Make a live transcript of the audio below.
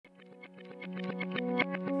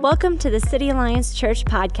Welcome to the City Alliance Church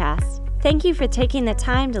podcast. Thank you for taking the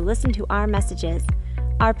time to listen to our messages.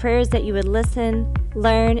 Our prayer is that you would listen,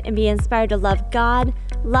 learn, and be inspired to love God,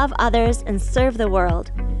 love others, and serve the world.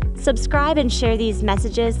 Subscribe and share these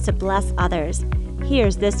messages to bless others.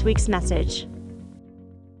 Here's this week's message.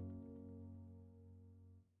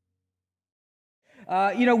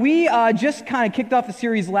 We just kind of kicked off the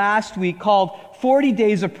series last week called 40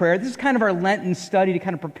 Days of Prayer. This is kind of our Lenten study to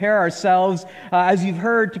kind of prepare ourselves, as you've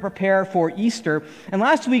heard, to prepare for Easter. And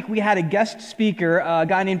last week we had a guest speaker, a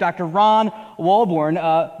guy named Dr. Ron Walborn.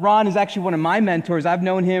 Ron is actually one of my mentors. I've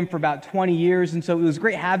known him for about 20 years, and so it was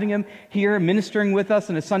great having him here ministering with us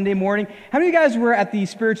on a Sunday morning. How many of you guys were at the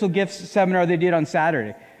Spiritual Gifts seminar they did on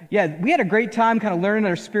Saturday? Yeah, we had a great time kind of learning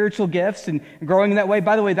our spiritual gifts and growing in that way.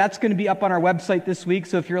 By the way, that's going to be up on our website this week.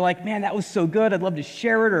 So if you're like, man, that was so good, I'd love to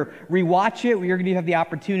share it or rewatch it, you're going to have the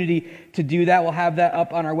opportunity to do that. We'll have that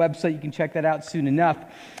up on our website. You can check that out soon enough.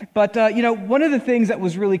 But, one of the things that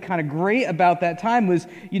was really kind of great about that time was,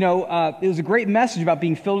 it was a great message about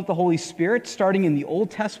being filled with the Holy Spirit, starting in the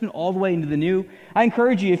Old Testament all the way into the New. I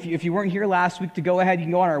encourage you, if you weren't here last week, to go ahead. You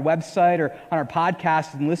can go on our website or on our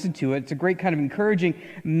podcast and listen to it. It's a great kind of encouraging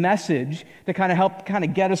message to kind of help kind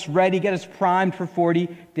of get us ready, get us primed for 40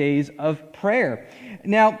 days of prayer.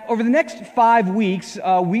 Now, over the next 5 weeks,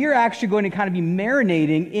 we are actually going to kind of be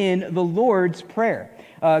marinating in the Lord's Prayer.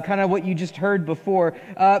 Kind of what you just heard before.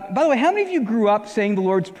 By the way, how many of you grew up saying the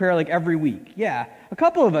Lord's Prayer like every week? Yeah, a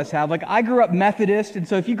couple of us have. Like, I grew up Methodist, and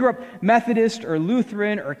so if you grew up Methodist or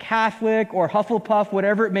Lutheran or Catholic or Hufflepuff,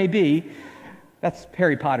 whatever it may be, that's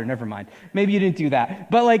Harry Potter, never mind. Maybe you didn't do that.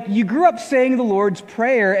 But like, you grew up saying the Lord's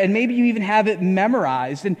Prayer, and maybe you even have it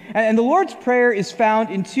memorized. And the Lord's Prayer is found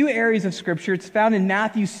in two areas of Scripture. It's found in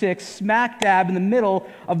Matthew 6, smack dab in the middle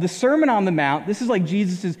of the Sermon on the Mount. This is like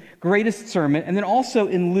Jesus' greatest sermon. And then also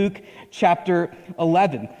in Luke chapter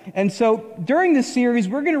 11. And so during this series,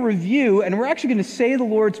 we're going to review, and we're actually going to say the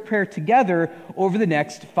Lord's Prayer together over the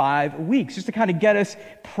next 5 weeks, just to kind of get us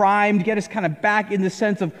primed, get us kind of back in the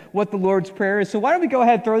sense of what the Lord's Prayer is. So why don't we go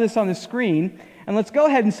ahead and throw this on the screen, and let's go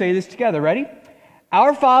ahead and say this together. Ready?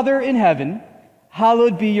 Our Father in heaven,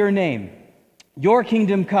 hallowed be your name. Your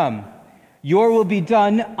kingdom come. Your will be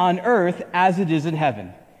done on earth as it is in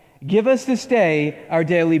heaven. Give us this day our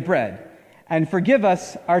daily bread, and forgive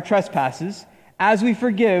us our trespasses, as we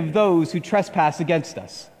forgive those who trespass against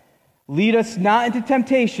us. Lead us not into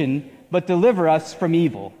temptation, but deliver us from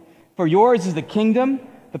evil. For yours is the kingdom,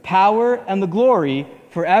 the power, and the glory,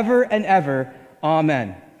 forever and ever.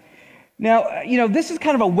 Amen. Now, this is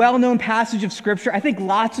kind of a well-known passage of Scripture. I think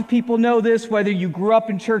lots of people know this, whether you grew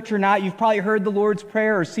up in church or not. You've probably heard the Lord's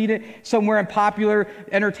Prayer or seen it somewhere in popular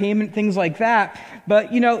entertainment, things like that.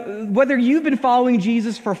 But, whether you've been following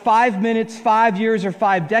Jesus for 5 minutes, 5 years, or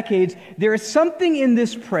 5 decades, there is something in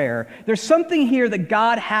this prayer. There's something here that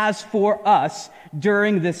God has for us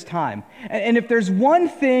during this time. And if there's one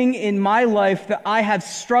thing in my life that I have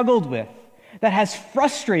struggled with, that has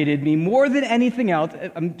frustrated me more than anything else,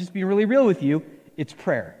 I'm just being really real with you, it's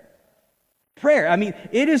prayer. Prayer. I mean,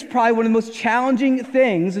 it is probably one of the most challenging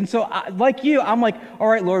things. And so, like you, I'm like, all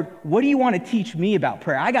right, Lord, what do you want to teach me about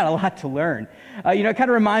prayer? I got a lot to learn. It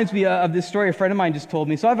kind of reminds me of this story a friend of mine just told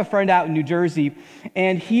me. So I have a friend out in New Jersey,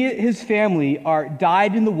 and his family are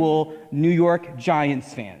dyed-in-the-wool New York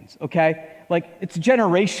Giants fans, okay? Like, it's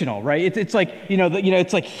generational, right? It's like,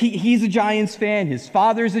 it's like he's a Giants fan, his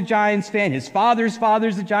father's a Giants fan, his father's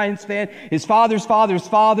father's a Giants fan, his father's father's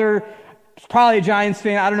father is probably a Giants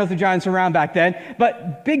fan. I don't know if the Giants were around back then,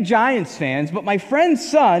 but big Giants fans. But my friend's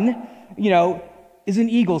son, is an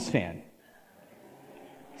Eagles fan.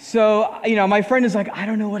 So, my friend is like, I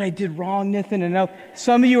don't know what I did wrong, Nathan. And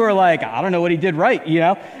some of you are like, I don't know what he did right,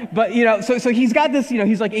 But, so he's got this,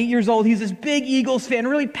 he's like 8 years old. He's this big Eagles fan,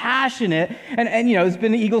 really passionate. And he's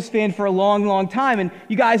been an Eagles fan for a long, long time. And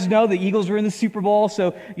you guys know the Eagles were in the Super Bowl.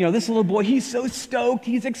 So, this little boy, he's so stoked.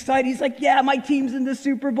 He's excited. He's like, yeah, my team's in the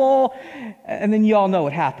Super Bowl. And then you all know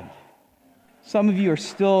what happened. Some of you are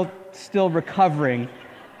still recovering.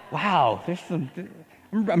 Wow,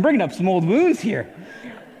 I'm bringing up some old wounds here.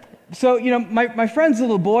 So, my friend's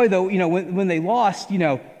little boy, though, when they lost,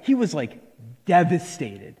 he was like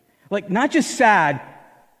devastated. Like, not just sad,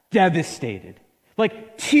 devastated.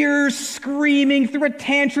 Like, tears, screaming, threw a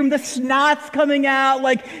tantrum, the snot's coming out.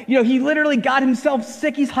 Like, he literally got himself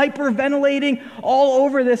sick. He's hyperventilating all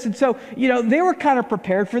over this. And so, they were kind of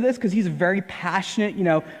prepared for this because he's a very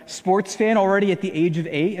passionate, sports fan already at the age of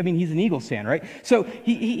 8. I mean, he's an Eagles fan, right? So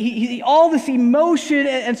he all this emotion.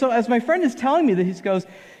 And so as my friend is telling me that, he goes,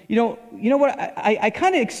 you know what, I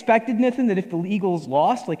kind of expected, Nathan, that if the Eagles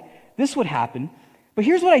lost, like, this would happen. But But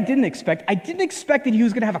here's what I didn't expect. I didn't expect that he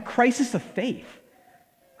was going to have a crisis of faith.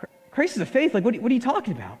 Crisis of faith? Like, what are you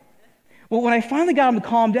talking about? Well, when I finally got him to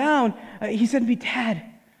calm down, he said to me, Dad,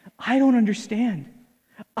 I don't understand.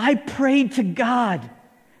 I prayed to God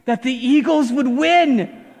that the Eagles would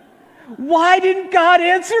win. Why didn't God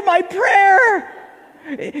answer my prayer?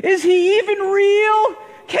 Is he even real?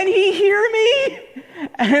 Can he hear me?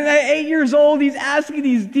 And at 8 years old, he's asking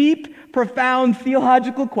these deep, profound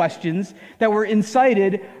theological questions that were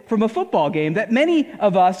incited from a football game that many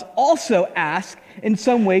of us also ask in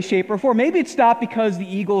some way, shape, or form. Maybe it's not because the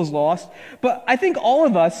Eagles lost, but I think all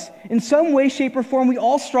of us, in some way, shape, or form, we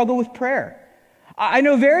all struggle with prayer. I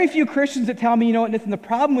know very few Christians that tell me, you know what, Nathan, the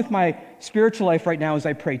problem with my spiritual life right now is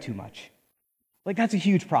I pray too much. Like, that's a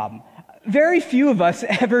huge problem. Very few of us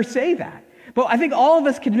ever say that. But I think all of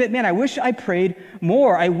us can admit, man, I wish I prayed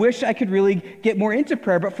more. I wish I could really get more into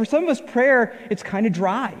prayer. But for some of us, prayer, it's kind of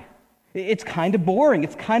dry. It's kind of boring.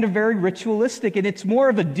 It's kind of very ritualistic. And it's more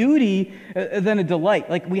of a duty than a delight.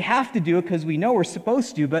 Like, we have to do it because we know we're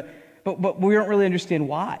supposed to, but we don't really understand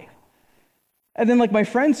why. And then, like my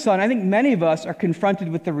friend's son, I think many of us are confronted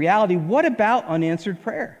with the reality, what about unanswered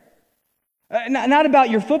prayer? Not about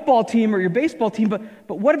your football team or your baseball team, but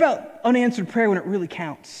what about unanswered prayer when it really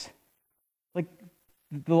counts? Like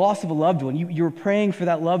the loss of a loved one. You were praying for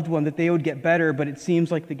that loved one that they would get better, but it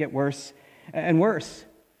seems like they get worse and worse.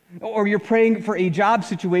 Or you're praying for a job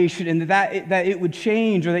situation and that it would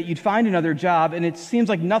change or that you'd find another job, and it seems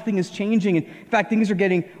like nothing is changing. And in fact, things are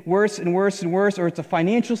getting worse and worse and worse. Or it's a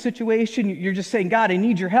financial situation. You're just saying, God, I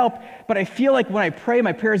need your help. But I feel like when I pray,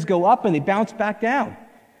 my prayers go up and they bounce back down.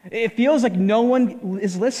 It feels like no one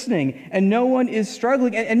is listening and no one is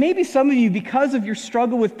struggling. And maybe some of you, because of your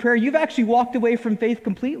struggle with prayer, you've actually walked away from faith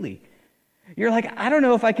completely. You're like, I don't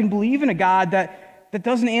know if I can believe in a God that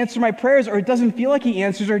doesn't answer my prayers, or it doesn't feel like he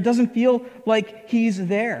answers, or it doesn't feel like he's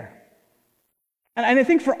there. And I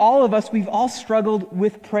think for all of us, we've all struggled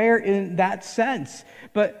with prayer in that sense.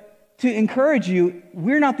 But to encourage you,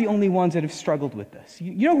 we're not the only ones that have struggled with this.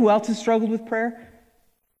 You know who else has struggled with prayer?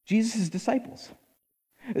 Jesus' disciples.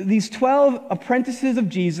 These 12 apprentices of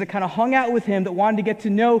Jesus that kind of hung out with him, that wanted to get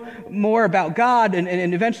to know more about God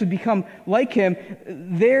and eventually become like him,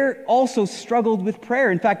 they're also struggled with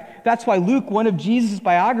prayer. In fact, that's why Luke, one of Jesus'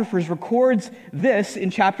 biographers, records this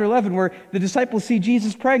in chapter 11, where the disciples see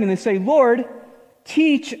Jesus praying and they say, Lord,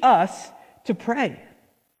 teach us to pray.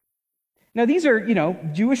 Now, these are,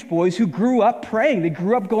 Jewish boys who grew up praying. They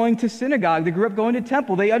grew up going to synagogue. They grew up going to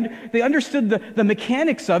temple. They understood the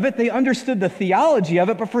mechanics of it. They understood the theology of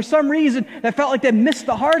it. But for some reason, that felt like they missed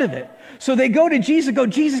the heart of it. So they go to Jesus and go,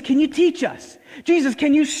 Jesus, can you teach us? Jesus,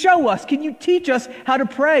 can you show us? Can you teach us how to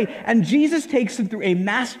pray? And Jesus takes them through a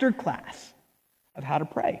master class of how to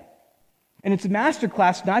pray. And it's a master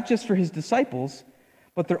class not just for his disciples,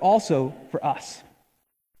 but they're also for us.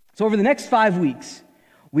 So over the next 5 weeks,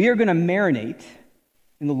 we are going to marinate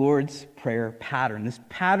in the Lord's Prayer pattern, this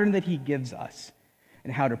pattern that he gives us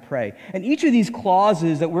and how to pray. And each of these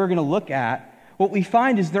clauses that we're going to look at, what we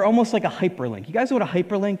find is they're almost like a hyperlink. You guys know what a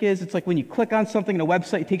hyperlink is? It's like when you click on something in a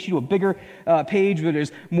website, it takes you to a bigger page where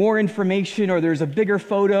there's more information, or there's a bigger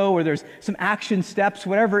photo, or there's some action steps,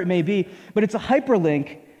 whatever it may be. But it's a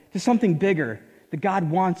hyperlink to something bigger that God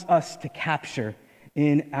wants us to capture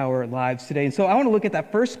in our lives today. And so I want to look at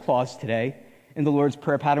that first clause today in the Lord's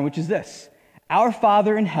Prayer pattern, which is this: Our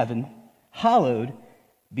Father in heaven, hallowed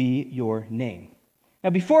be your name. Now,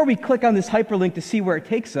 before we click on this hyperlink to see where it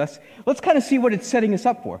takes us, let's kind of see what it's setting us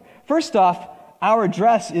up for. First off, our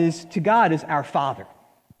address is to God as our Father.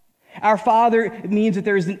 Our Father means that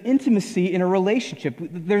there is an intimacy in a relationship.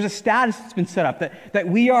 There's a status that's been set up, that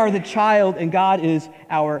we are the child and God is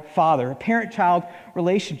our Father, a parent-child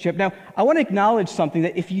relationship. Now, I want to acknowledge something,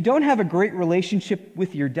 that if you don't have a great relationship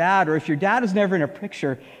with your dad, or if your dad is never in a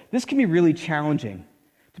picture, this can be really challenging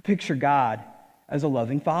to picture God as a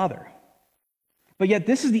loving Father. But yet,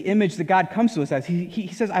 this is the image that God comes to us as. He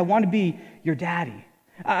says, I want to be your daddy.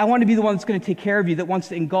 I want to be the one that's going to take care of you, that wants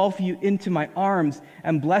to engulf you into my arms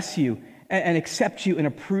and bless you and accept you and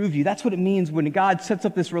approve you. That's what it means when God sets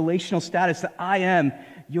up this relational status, that I am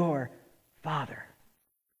your Father.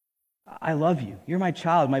 I love you. You're my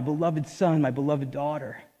child, my beloved son, my beloved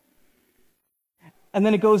daughter. And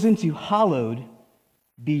then it goes into hallowed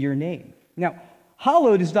be your name. Now,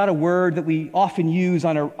 hallowed is not a word that we often use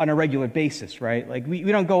on a regular basis, right? Like we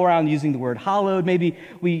don't go around using the word hallowed. Maybe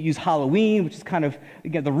we use Halloween, which is kind of,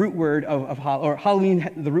 again, the root word of or Halloween,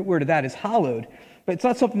 the root word of that is hallowed. But it's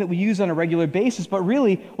not something that we use on a regular basis, but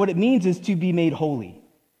really what it means is to be made holy.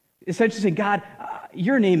 Essentially saying, God,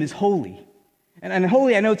 your name is holy. And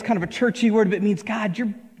holy, I know it's kind of a churchy word, but it means, God,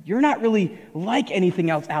 you're not really like anything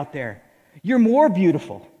else out there. You're more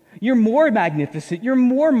beautiful. You're more magnificent. You're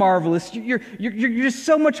more marvelous. You're just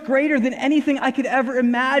so much greater than anything I could ever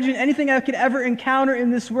imagine, anything I could ever encounter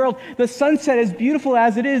in this world. The sunset, as beautiful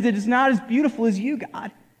as it is not as beautiful as you,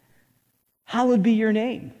 God. Hallowed be your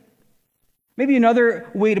name. Maybe another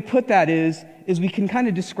way to put that is we can kind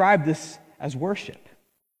of describe this as worship.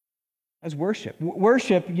 As worship.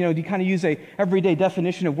 Worship, you kind of use a everyday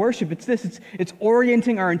definition of worship. It's this, it's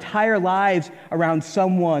orienting our entire lives around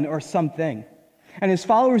someone or something. And as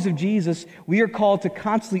followers of Jesus, we are called to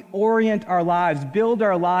constantly orient our lives, build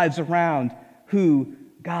our lives around who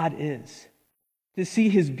God is. To see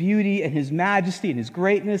his beauty and his majesty and his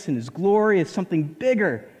greatness and his glory as something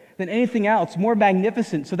bigger than anything else, more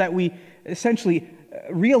magnificent, so that we essentially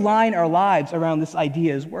realign our lives around this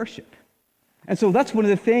idea as worship. And so that's one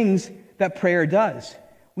of the things that prayer does.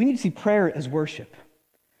 We need to see prayer as worship.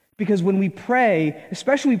 Because when we pray,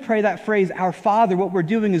 especially we pray that phrase, our Father, what we're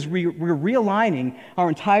doing is we're realigning our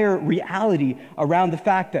entire reality around the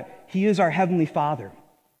fact that he is our Heavenly Father.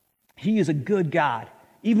 He is a good God,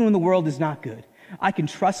 even when the world is not good. I can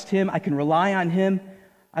trust him, I can rely on him,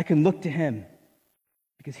 I can look to him,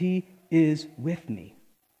 because he is with me.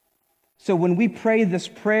 So when we pray this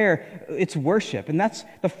prayer, it's worship. And that's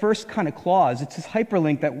the first kind of clause. It's this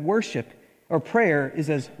hyperlink that worship or prayer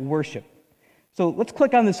is as worship. So let's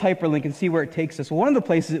click on this hyperlink and see where it takes us. Well, one of the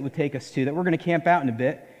places it would take us to that we're going to camp out in a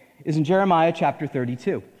bit is in Jeremiah chapter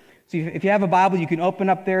 32. So if you have a Bible, you can open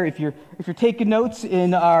up there. If you're taking notes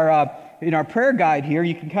in our prayer guide here,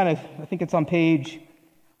 you can kind of, I think it's on page,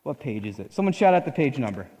 what page is it? Someone shout out the page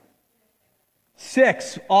number.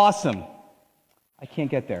 6. Awesome. I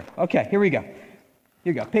can't get there. Okay, here we go. Here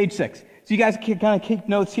you go, page 6. So you guys can kind of keep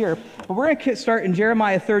notes here. But we're going to start in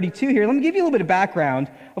Jeremiah 32 here. Let me give you a little bit of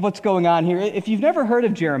background of what's going on here. If you've never heard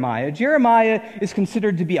of Jeremiah, Jeremiah is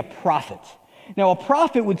considered to be a prophet. Now, a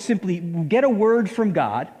prophet would simply get a word from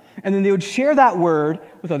God, and then they would share that word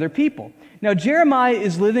with other people. Now, Jeremiah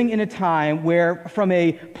is living in a time where, from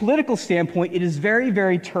a political standpoint, it is very,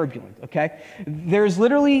 very turbulent, okay? There's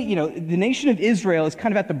literally, the nation of Israel is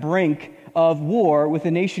kind of at the brink of war with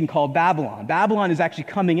a nation called Babylon. Babylon is actually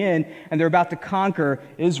coming in, and they're about to conquer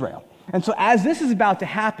Israel. And so as this is about to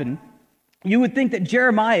happen, you would think that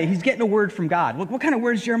Jeremiah, he's getting a word from God. What kind of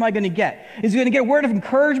word is Jeremiah going to get? Is he going to get a word of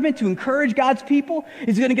encouragement to encourage God's people?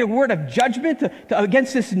 Is he going to get a word of judgment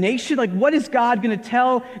against this nation? What is God going to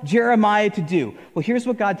tell Jeremiah to do? Well, here's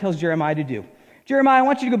what God tells Jeremiah to do. Jeremiah, I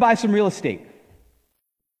want you to go buy some real estate.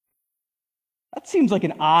 That seems like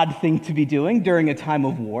an odd thing to be doing during a time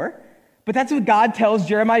of war. But that's what God tells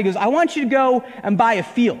Jeremiah. He goes, I want you to go and buy a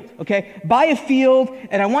field, okay? Buy a field,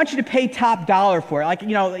 and I want you to pay top dollar for it.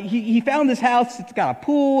 He found this house. It's got a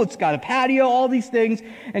pool. It's got a patio, all these things.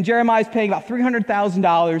 And Jeremiah's paying about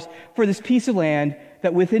 $300,000 for this piece of land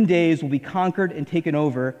that within days will be conquered and taken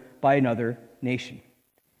over by another nation.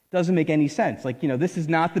 Doesn't make any sense. This is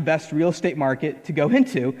not the best real estate market to go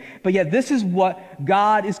into, but yet this is what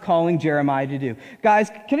God is calling Jeremiah to do.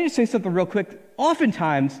 Guys, can I just say something real quick?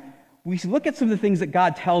 Oftentimes, we look at some of the things that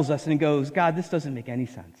God tells us and it goes, God, this doesn't make any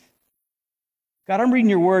sense. God, I'm reading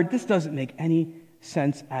your word. This doesn't make any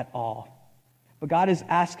sense at all. But God is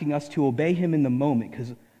asking us to obey him in the moment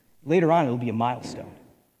because later on it'll be a milestone.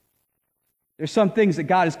 There's some things that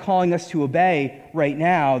God is calling us to obey right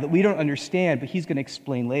now that we don't understand, but he's going to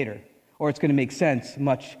explain later. Or it's going to make sense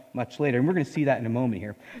much, much later. And we're going to see that in a moment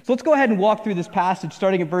here. So let's go ahead and walk through this passage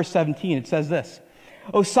starting at verse 17. It says this,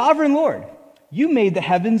 O sovereign Lord, you made the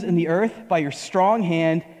heavens and the earth by your strong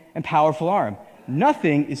hand and powerful arm.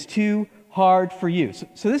 Nothing is too hard for you.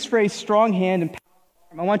 So this phrase, strong hand and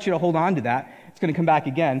powerful arm, I want you to hold on to that. It's going to come back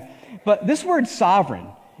again. But this word sovereign,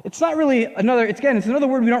 it's not really it's another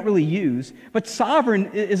word we don't really use. But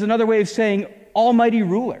sovereign is another way of saying almighty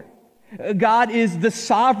ruler. God is the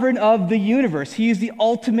sovereign of the universe. He is the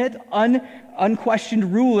ultimate,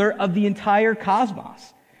 unquestioned ruler of the entire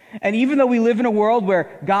cosmos. And even though we live in a world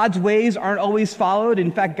where God's ways aren't always followed,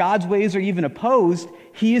 in fact, God's ways are even opposed,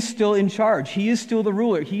 he is still in charge. He is still the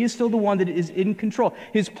ruler. He is still the one that is in control.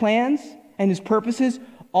 His plans and his purposes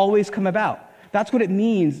always come about. That's what it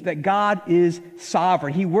means that God is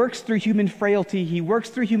sovereign. He works through human frailty. He works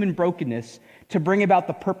through human brokenness to bring about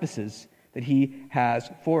the purposes that he has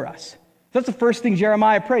for us. So that's the first thing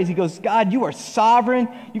Jeremiah prays. He goes, God, you are sovereign.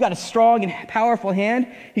 You got a strong and powerful hand.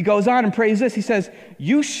 He goes on and prays this. He says,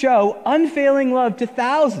 you show unfailing love to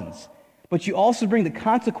thousands, but you also bring the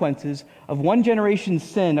consequences of one generation's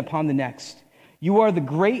sin upon the next. You are the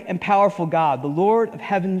great and powerful God, the Lord of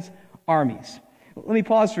heaven's armies. Let me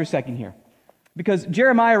pause for a second here. Because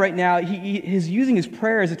Jeremiah right now, he's using his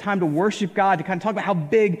prayer as a time to worship God, to kind of talk about how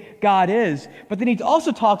big God is. But then he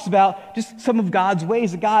also talks about just some of God's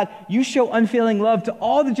ways. That God, you show unfailing love to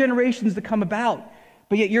all the generations that come about.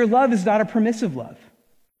 But yet your love is not a permissive love.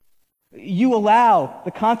 You allow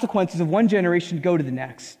the consequences of one generation to go to the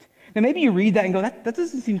next. Now maybe you read that and go, that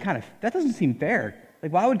doesn't seem fair.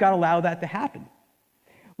 Like, why would God allow that to happen?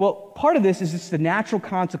 Well, part of this is just the natural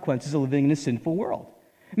consequences of living in a sinful world.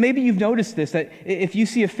 Maybe you've noticed this, that if you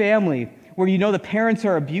see a family where you know the parents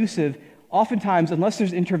are abusive, oftentimes, unless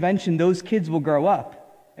there's intervention, those kids will grow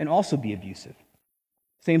up and also be abusive.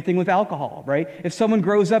 Same thing with alcohol, right? If someone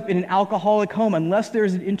grows up in an alcoholic home, unless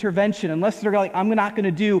there's an intervention, unless they're like, I'm not going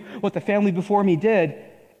to do what the family before me did,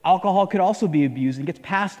 alcohol could also be abused and gets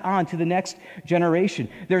passed on to the next generation.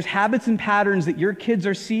 There's habits and patterns that your kids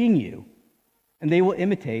are seeing you, and they will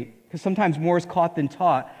imitate, because sometimes more is caught than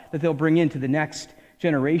taught, that they'll bring into the next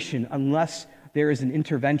generation unless there is an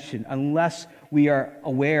intervention, unless we are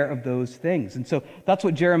aware of those things. And so that's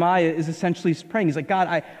what Jeremiah is essentially praying. He's like,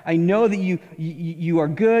 God, I know that you are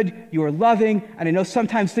good, you are loving, and I know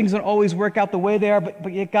sometimes things don't always work out the way they are,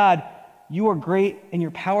 but yet, God, you are great and you're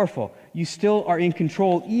powerful. You still are in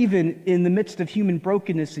control, even in the midst of human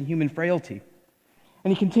brokenness and human frailty.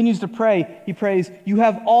 And he continues to pray. He prays, you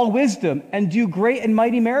have all wisdom and do great and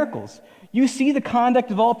mighty miracles. You see the conduct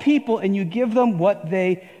of all people, and you give them what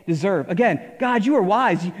they deserve. Again, God, you are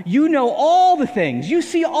wise. You know all the things. You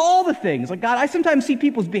see all the things. Like, God, I sometimes see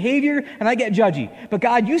people's behavior, and I get judgy. But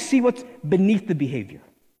God, you see what's beneath the behavior.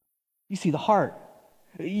 You see the heart.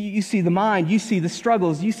 You see the mind. You see the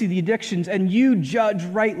struggles. You see the addictions, and you judge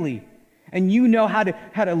rightly. And you know how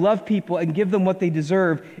to love people and give them what they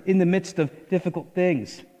deserve in the midst of difficult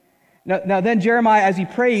things. Now then Jeremiah, as he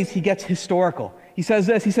prays, he gets historical. He says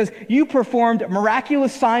this, he says, you performed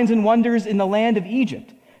miraculous signs and wonders in the land of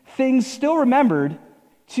Egypt, things still remembered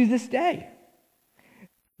to this day.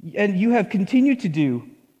 And you have continued to do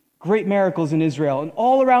great miracles in Israel and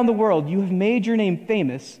all around the world. You have made your name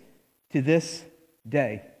famous to this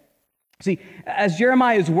day. See, as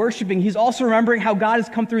Jeremiah is worshiping, he's also remembering how God has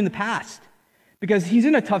come through in the past. Because he's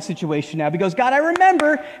in a tough situation now. Because, God, I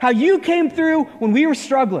remember how you came through when we were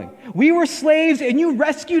struggling. We were slaves and you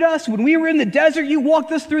rescued us. When we were in the desert, you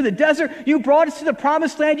walked us through the desert. You brought us to the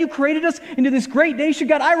promised land. You created us into this great nation.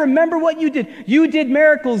 God, I remember what you did. You did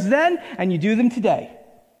miracles then and you do them today.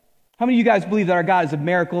 How many of you guys believe that our God is a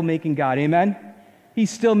miracle-making God? Amen? He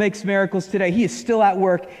still makes miracles today. He is still at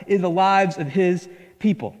work in the lives of his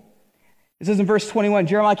people. It says in verse 21,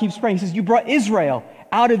 Jeremiah keeps praying. He says, you brought Israel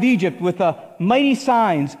out of Egypt with mighty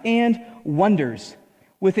signs and wonders,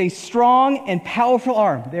 with a strong and powerful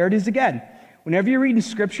arm. There it is again. Whenever you're reading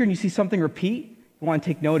Scripture and you see something repeat, you want to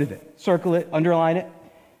take note of it. Circle it, underline it.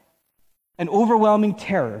 An overwhelming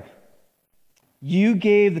terror. You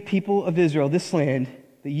gave the people of Israel this land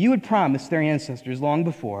that you had promised their ancestors long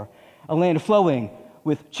before, a land flowing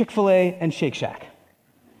with Chick-fil-A and Shake Shack.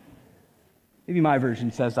 Maybe my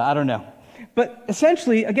version says that, I don't know. But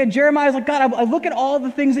essentially, again, Jeremiah's like, God, I look at all the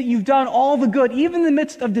things that you've done, all the good, even in the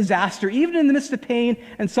midst of disaster, even in the midst of pain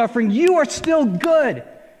and suffering, you are still good.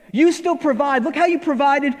 You still provide. Look how you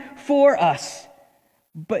provided for us.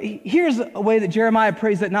 But here's a way that Jeremiah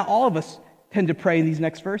prays that not all of us tend to pray in these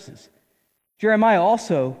next verses. Jeremiah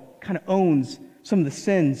also kind of owns some of the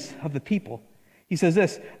sins of the people. He says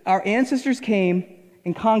this, our ancestors came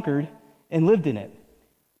and conquered and lived in it,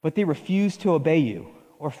 but they refused to obey you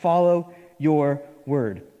or follow your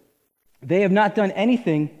word. They have not done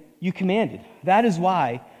anything you commanded. That is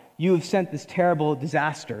why you have sent this terrible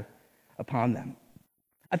disaster upon them.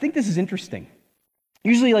 I think this is interesting.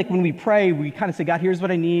 Usually, like when we pray, we kind of say, God, here's what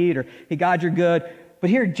I need, or hey, God, you're good. But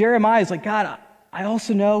here, Jeremiah is like, God, I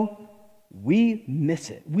also know we miss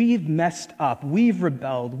it. We've messed up. We've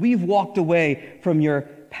rebelled. We've walked away from your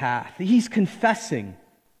path. He's confessing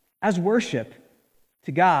as worship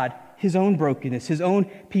to God his own brokenness, his own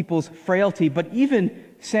people's frailty, but even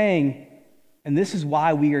saying, and this is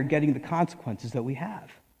why we are getting the consequences that we have.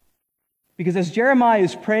 Because as Jeremiah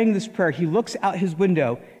is praying this prayer, he looks out his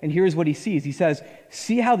window and here's what he sees. He says,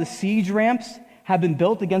 see how the siege ramps have been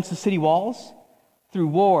built against the city walls? Through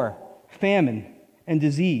war, famine, and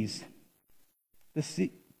disease. The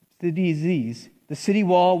city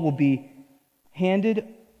wall will be handed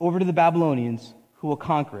over to the Babylonians who will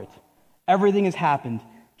conquer it. Everything has happened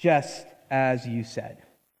just as you said.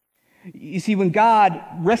 You see, when God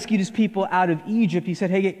rescued his people out of Egypt, he said,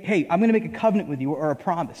 hey, I'm going to make a covenant with you or a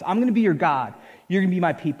promise. I'm going to be your God. You're going to be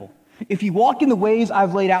my people. If you walk in the ways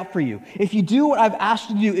I've laid out for you, if you do what I've asked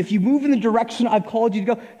you to do, if you move in the direction I've called you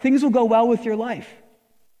to go, things will go well with your life.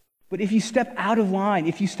 But if you step out of line,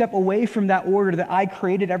 if you step away from that order that I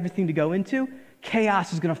created everything to go into,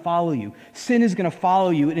 chaos is going to follow you. Sin is going to follow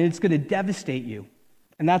you, and it's going to devastate you.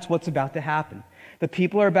 And that's what's about to happen. The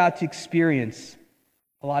people are about to experience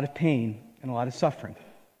a lot of pain and a lot of suffering.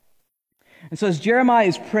 And so as Jeremiah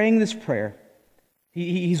is praying this prayer,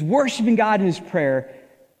 he's worshiping God in his prayer,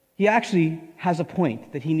 he actually has a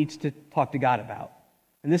point that he needs to talk to God about.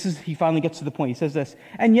 And he finally gets to the point. He says this,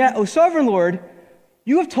 "And yet, O sovereign Lord,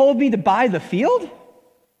 you have told me to buy the field,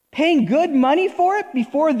 paying good money for it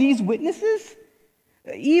before these witnesses,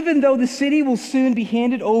 even though the city will soon be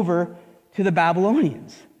handed over to the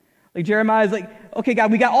Babylonians." Like Jeremiah's like, okay,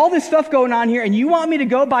 God, we got all this stuff going on here, and you want me to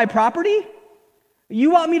go buy property?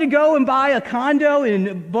 You want me to go and buy a condo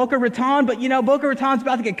in Boca Raton, but Boca Raton's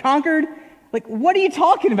about to get conquered? Like, what are you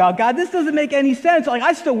talking about, God? This doesn't make any sense. Like,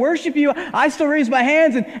 I still worship you. I still raise my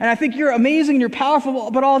hands, and I think you're amazing and you're powerful,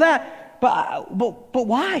 but all that. But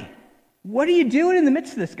why? What are you doing in the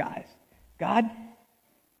midst of this, guys? God?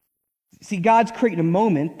 See, God's creating a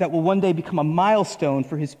moment that will one day become a milestone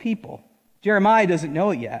for his people. Jeremiah doesn't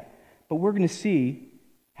know it yet, but we're going to see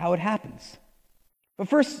how it happens. But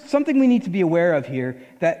first, something we need to be aware of here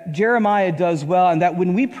that Jeremiah does well, and that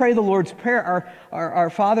when we pray the Lord's Prayer, our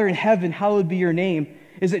Father in heaven, hallowed be your name,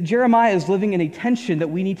 is that Jeremiah is living in a tension that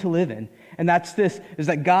we need to live in. And that's this, is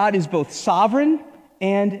that God is both sovereign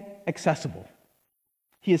and accessible.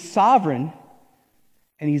 He is sovereign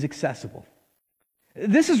and he's accessible.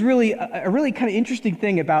 This is really a really kind of interesting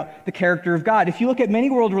thing about the character of God. If you look at many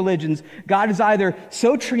world religions, God is either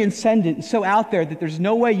so transcendent and so out there that there's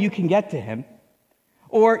no way you can get to him,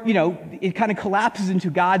 or, it kind of collapses into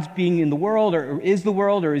God's being in the world, or is the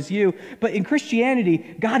world, or is you. But in Christianity,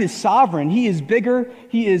 God is sovereign. He is bigger.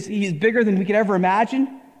 He is bigger than we could ever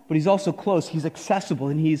imagine, but he's also close. He's accessible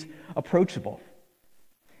and he's approachable.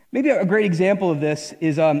 Maybe a great example of this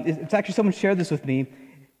is, it's actually someone shared this with me,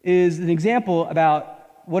 is an example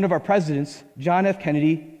about one of our presidents, John F.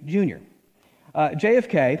 Kennedy Jr.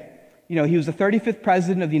 JFK, he was the 35th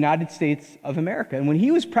president of the United States of America. And when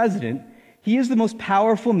he was president, he is the most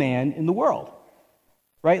powerful man in the world,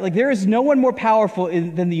 right? Like, there is no one more powerful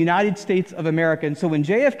than the United States of America. And so when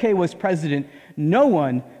JFK was president, no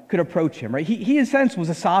one could approach him, right? He in a sense, was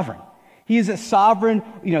a sovereign. He is a sovereign,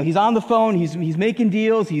 he's on the phone, he's making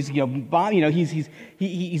deals, he's making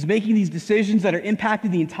these decisions that are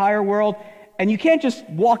impacting the entire world, and you can't just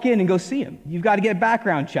walk in and go see him. You've got to get a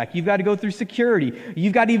background check, you've got to go through security,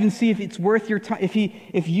 you've got to even see if it's worth your time, if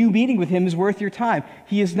you meeting with him is worth your time.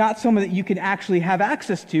 He is not someone that you can actually have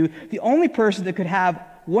access to. The only person that could have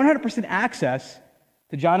 100% access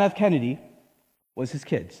to John F. Kennedy was his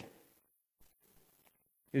kids.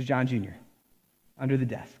 Here's John Jr. under the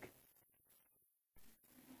desk.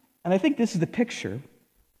 And I think this is the picture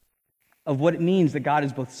of what it means that God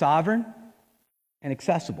is both sovereign and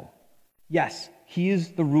accessible. Yes, he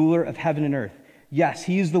is the ruler of heaven and earth. Yes,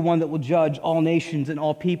 he is the one that will judge all nations and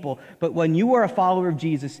all people. But when you are a follower of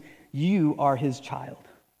Jesus, you are his child.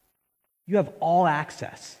 You have all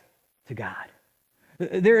access to God.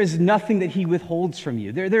 There is nothing that he withholds from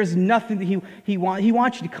you. There's nothing that he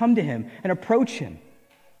wants you to come to him and approach him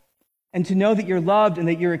and to know that you're loved and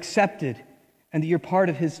that you're accepted and that you're part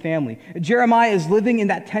of his family. Jeremiah is living in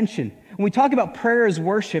that tension. When we talk about prayer as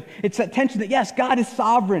worship, it's that tension that, yes, God is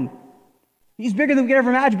sovereign. He's bigger than we could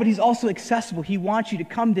ever imagine, but he's also accessible. He wants you to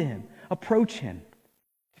come to him, approach him,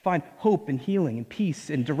 to find hope and healing and peace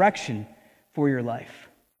and direction for your life.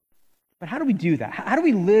 But how do we do that? How do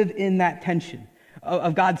we live in that tension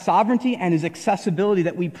of God's sovereignty and his accessibility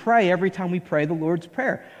that we pray every time we pray the Lord's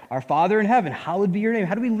Prayer? Our Father in heaven, hallowed be your name.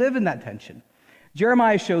 How do we live in that tension?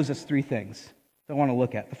 Jeremiah shows us three things I want to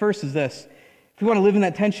look at. The first is this. If we want to live in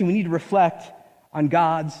that tension, we need to reflect on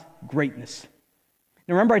God's greatness.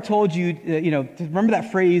 Now, remember I told you, remember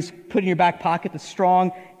that phrase, put in your back pocket, the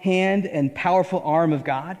strong hand and powerful arm of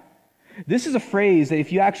God? This is a phrase that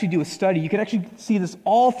if you actually do a study, you can actually see this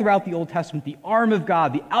all throughout the Old Testament. The arm of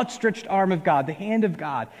God, the outstretched arm of God, the hand of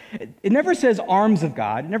God. It never says arms of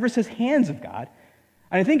God. It never says hands of God.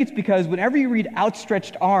 And I think it's because whenever you read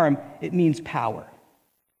outstretched arm, it means power.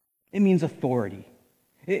 It means authority.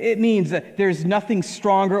 It means that there's nothing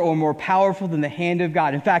stronger or more powerful than the hand of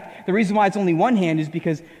God. In fact, the reason why it's only one hand is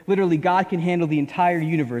because literally God can handle the entire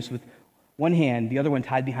universe with one hand, the other one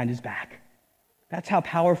tied behind his back. That's how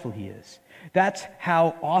powerful he is. That's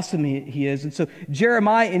how awesome he is. And so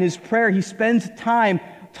Jeremiah, in his prayer, he spends time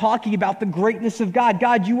talking about the greatness of God.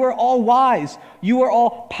 God, you are all wise. You are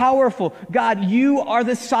all powerful. God, you are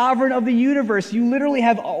the sovereign of the universe. You literally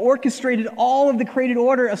have orchestrated all of the created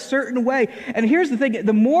order a certain way. And here's the thing,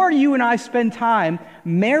 the more you and I spend time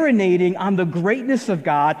marinating on the greatness of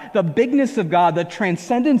God, the bigness of God, the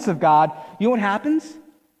transcendence of God, you know what happens?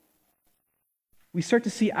 We start to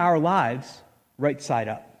see our lives right side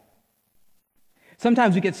up.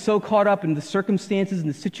 Sometimes we get so caught up in the circumstances and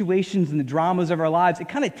the situations and the dramas of our lives, it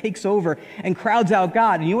kind of takes over and crowds out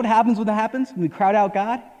God. And you know what happens when that happens? When we crowd out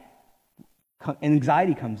God?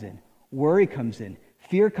 Anxiety comes in, worry comes in,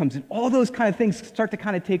 fear comes in. All those kind of things start to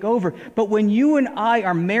kind of take over. But when you and I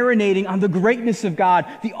are marinating on the greatness of God,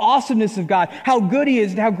 the awesomeness of God, how good He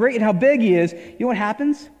is and how great and how big He is, you know what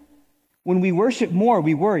happens? When we worship more,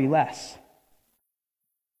 we worry less.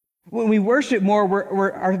 When we worship more,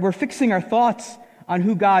 we're fixing our thoughts on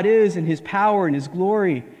who God is and His power and His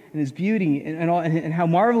glory and His beauty and how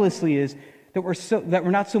marvelous He is, that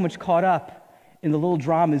we're not so much caught up in the little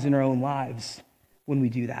dramas in our own lives when we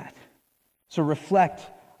do that. So reflect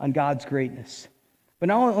on God's greatness. But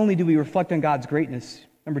not only do we reflect on God's greatness,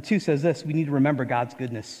 number 2 says this, we need to remember God's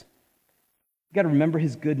goodness. We've got to remember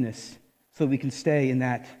His goodness so that we can stay in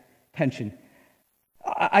that tension.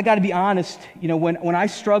 I got to be honest, when I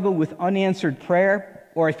struggle with unanswered prayer,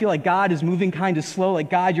 or I feel like God is moving kind of slow, like,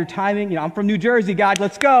 God, your timing, I'm from New Jersey, God,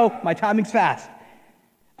 let's go. My timing's fast.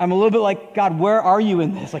 I'm a little bit like, God, where are you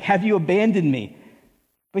in this? Like, have you abandoned me?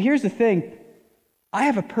 But here's the thing. I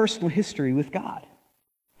have a personal history with God.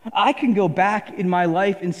 I can go back in my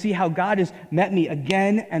life and see how God has met me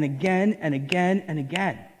again and again and again and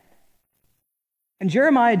again. And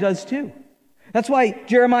Jeremiah does too. That's why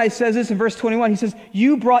Jeremiah says this in verse 21. He says,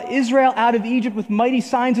 you brought Israel out of Egypt with mighty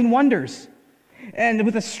signs and wonders. And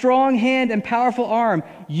with a strong hand and powerful arm,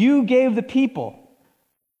 you gave the people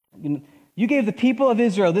of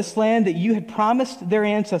Israel this land that you had promised their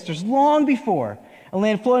ancestors long before, a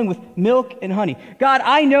land flowing with milk and honey. God,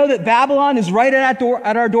 I know that Babylon is right at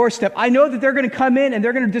our doorstep. I know that they're going to come in and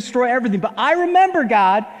they're going to destroy everything. But I remember,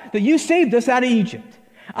 God, that you saved us out of Egypt.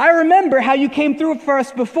 I remember how you came through for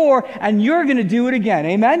us before, and you're going to do it again.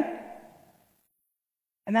 Amen?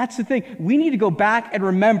 And that's the thing. We need to go back and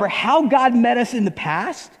remember how God met us in the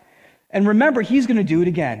past, and remember He's going to do it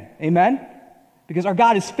again. Amen? Because our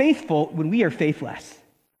God is faithful when we are faithless.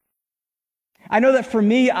 I know that for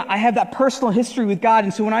me, I have that personal history with God,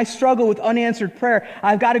 and so when I struggle with unanswered prayer,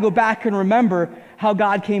 I've got to go back and remember how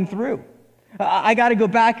God came through. I got to go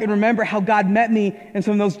back and remember how God met me in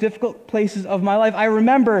some of those difficult places of my life. I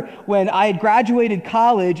remember when I had graduated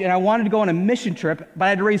college and I wanted to go on a mission trip, but I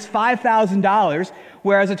had to raise $5,000,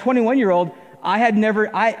 whereas a 21-year-old, I had never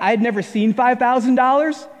seen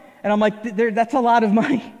 $5,000, and I'm like, that's a lot of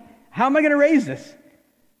money. How am I going to raise this?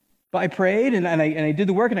 But I prayed and I did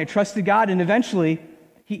the work and I trusted God, and eventually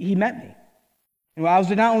He met me. And I was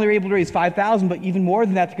not only able to raise $5,000, but even more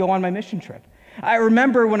than that to go on my mission trip. I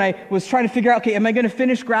remember when I was trying to figure out, okay, am I going to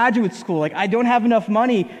finish graduate school? Like, I don't have enough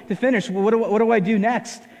money to finish. What do I do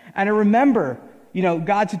next? And I remember,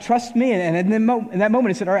 God to trust me. And in that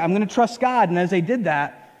moment, I said, all right, I'm going to trust God. And as I did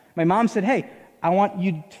that, my mom said, hey, I want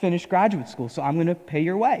you to finish graduate school, so I'm going to pay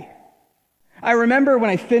your way. I remember when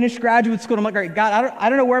I finished graduate school, I'm like, all right, God, I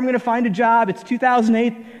don't know where I'm going to find a job. It's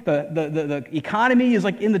 2008. The economy is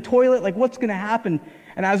like in the toilet. Like, what's going to happen?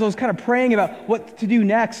 And as I was kind of praying about what to do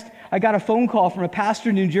next, I got a phone call from a pastor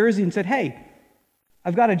in New Jersey and said, hey,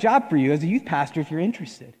 I've got a job for you as a youth pastor if you're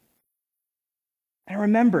interested. And I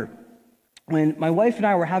remember when my wife and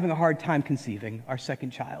I were having a hard time conceiving our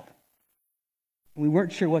second child. We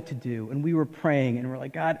weren't sure what to do, and we were praying, and we're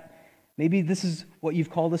like, God, maybe this is what you've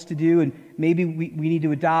called us to do, and maybe we need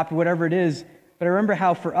to adopt, or whatever it is. But I remember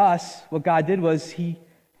how for us, what God did was He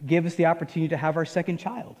gave us the opportunity to have our second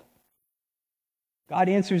child. God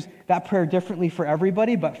answers that prayer differently for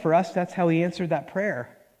everybody, but for us, that's how He answered that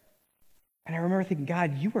prayer. And I remember thinking,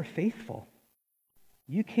 God, you were faithful.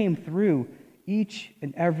 You came through each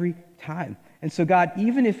and every time. And so, God,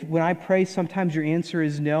 even if when I pray, sometimes your answer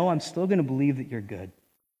is no, I'm still going to believe that you're good.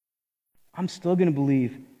 I'm still going to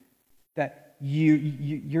believe that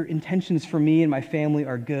your intentions for me and my family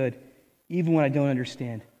are good, even when I don't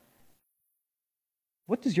understand.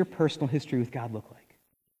 What does your personal history with God look like?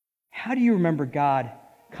 How do you remember God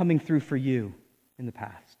coming through for you in the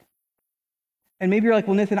past? And maybe you're like,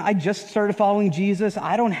 well, Nathan, I just started following Jesus.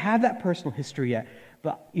 I don't have that personal history yet.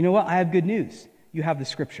 But you know what? I have good news. You have the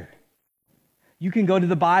Scripture. You can go to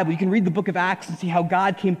the Bible. You can read the book of Acts and see how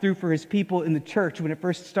God came through for his people in the church when it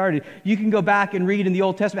first started. You can go back and read in the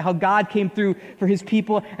Old Testament how God came through for his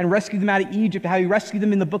people and rescued them out of Egypt, how he rescued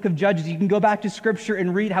them in the book of Judges. You can go back to Scripture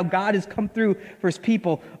and read how God has come through for his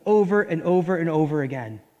people over and over and over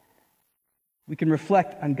again. We can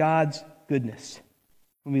reflect on God's goodness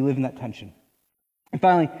when we live in that tension. And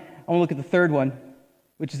finally, I want to look at the third one,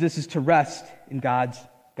 which is this, is to rest in God's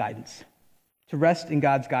guidance. To rest in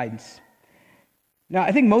God's guidance. Now,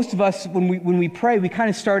 I think most of us, when we pray, we kind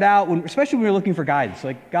of start out, especially when we're looking for guidance,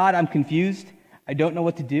 like, God, I'm confused. I don't know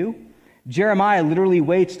what to do. Jeremiah literally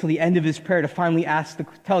waits till the end of his prayer to finally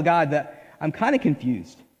tell God that I'm kind of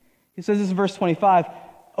confused. He says this in verse 25,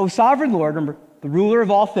 O sovereign Lord, remember, the ruler of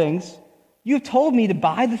all things, you have told me to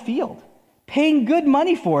buy the field, paying good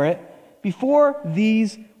money for it before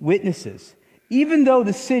these witnesses, even though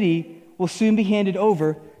the city will soon be handed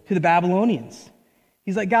over to the Babylonians.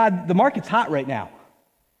 He's like, God, the market's hot right now.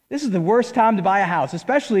 This is the worst time to buy a house,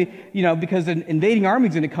 especially, because an invading army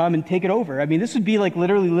is going to come and take it over. I mean, this would be like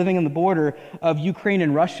literally living on the border of Ukraine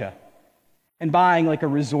and Russia and buying like a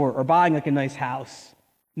resort or buying like a nice house,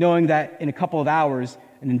 knowing that in a couple of hours,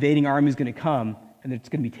 an invading army is going to come and it's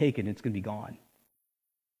going to be taken, it's going to be gone.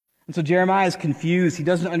 And so Jeremiah is confused. He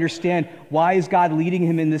doesn't understand, why is God leading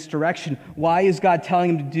him in this direction? Why is God telling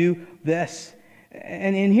him to do this?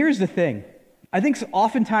 And here's the thing. I think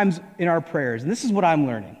oftentimes in our prayers, and this is what I'm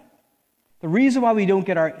learning, the reason why we don't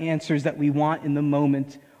get our answers that we want in the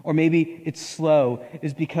moment, or maybe it's slow,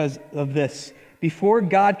 is because of this. Before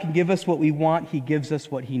God can give us what we want, he gives us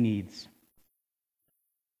what he needs.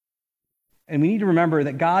 And we need to remember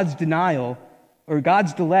that God's denial, or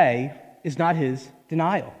God's delay, is not his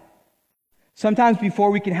denial. Sometimes before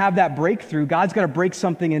we can have that breakthrough, God's got to break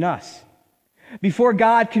something in us. Before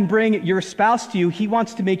God can bring your spouse to you, he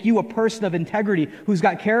wants to make you a person of integrity, who's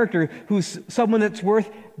got character, who's someone that's worth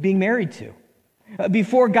being married to.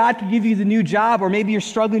 Before God can give you the new job, or maybe you're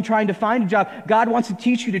struggling trying to find a job, God wants to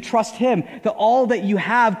teach you to trust him, that all that you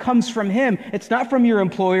have comes from him. It's not from your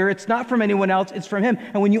employer. It's not from anyone else. It's from him.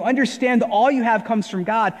 And when you understand that all you have comes from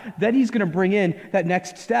God, then he's going to bring in that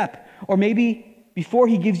next step. Or maybe before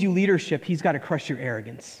he gives you leadership, he's got to crush your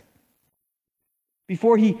arrogance.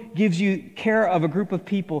 Before he gives you care of a group of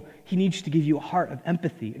people, he needs to give you a heart of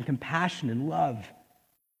empathy and compassion and love.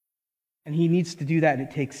 And he needs to do that, and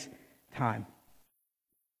it takes time.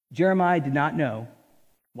 Jeremiah did not know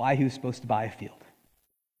why he was supposed to buy a field.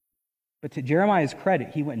 But to Jeremiah's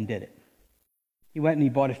credit, he went and did it. He went and he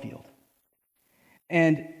bought a field.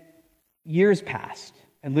 And years passed,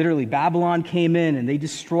 and literally Babylon came in, and they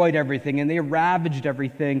destroyed everything, and they ravaged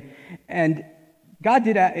everything. And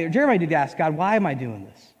Jeremiah did ask God, why am I doing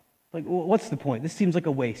this? Like, what's the point? This seems like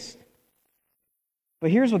a waste.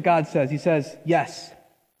 But here's what God says. He says, yes,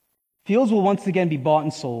 fields will once again be bought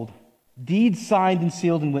and sold, deeds signed and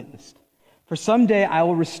sealed and witnessed. For someday I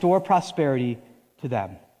will restore prosperity to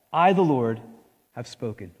them. I, the Lord, have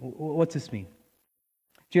spoken. What's this mean?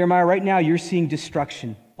 Jeremiah, right now you're seeing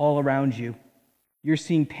destruction all around you. You're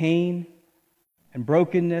seeing pain and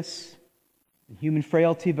brokenness and human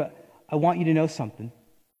frailty, but I want you to know something.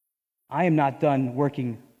 I am not done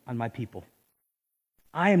working on my people.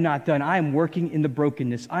 I am not done. I am working in the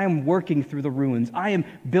brokenness. I am working through the ruins. I am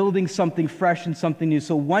building something fresh and something new.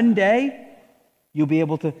 So one day, you'll be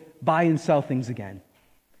able to buy and sell things again.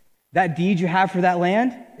 That deed you have for that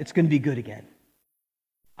land, it's going to be good again.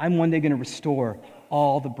 I'm one day going to restore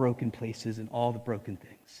all the broken places and all the broken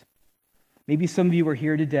things. Maybe some of you are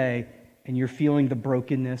here today and you're feeling the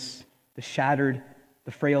brokenness, the shattered,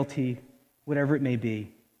 the frailty, whatever it may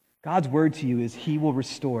be. God's word to you is he will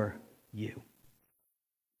restore you.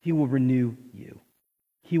 He will renew you.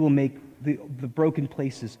 He will make the broken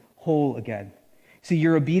places whole again. See,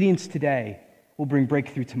 your obedience today will bring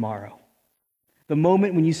breakthrough tomorrow. The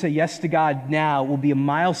moment when you say yes to God now will be a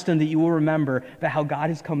milestone that you will remember about how God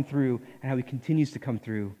has come through and how he continues to come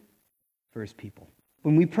through for his people.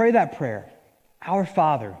 When we pray that prayer, our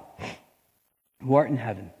Father, who art in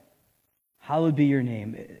heaven, hallowed be your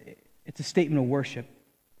name. It's a statement of worship.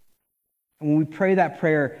 And when we pray that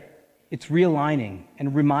prayer, it's realigning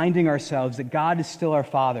and reminding ourselves that God is still our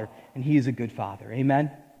Father and he is a good Father.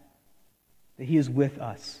 Amen? That he is with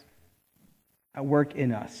us, at work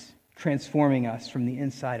in us, transforming us from the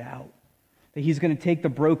inside out. That he's going to take the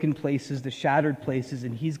broken places, the shattered places,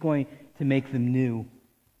 and he's going to make them new.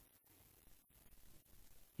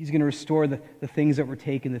 He's going to restore the things that were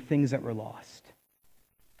taken, the things that were lost,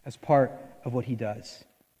 as part of what he does.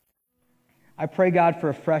 I pray, God, for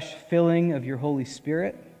a fresh filling of your Holy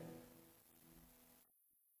Spirit.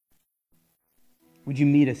 Would you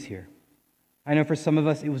meet us here? I know for some of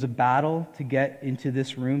us, it was a battle to get into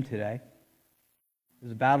this room today. It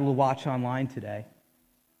was a battle to watch online today.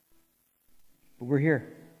 But we're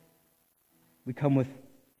here. We come with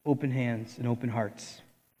open hands and open hearts.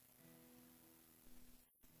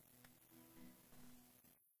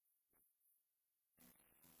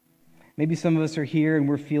 Maybe some of us are here and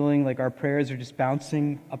we're feeling like our prayers are just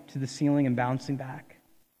bouncing up to the ceiling and bouncing back.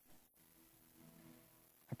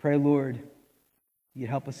 I pray, Lord, you'd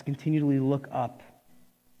help us continually look up,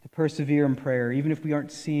 to persevere in prayer, even if we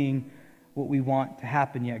aren't seeing what we want to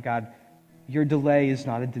happen yet, God. Your delay is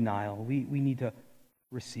not a denial. We need to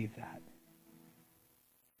receive that.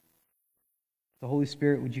 The Holy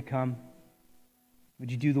Spirit, would you come?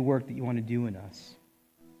 Would you do the work that you want to do in us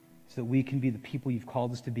so that we can be the people you've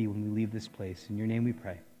called us to be when we leave this place? In your name we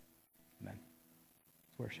pray. Amen.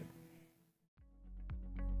 Let's worship.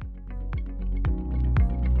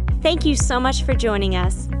 Thank you so much for joining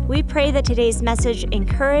us. We pray that today's message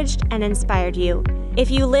encouraged and inspired you. If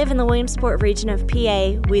you live in the Williamsport region of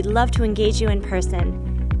PA, we'd love to engage you in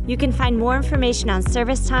person. You can find more information on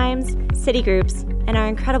service times, city groups, and our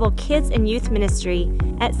incredible kids and youth ministry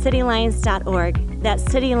at citylions.org. That's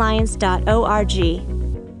citylions.org.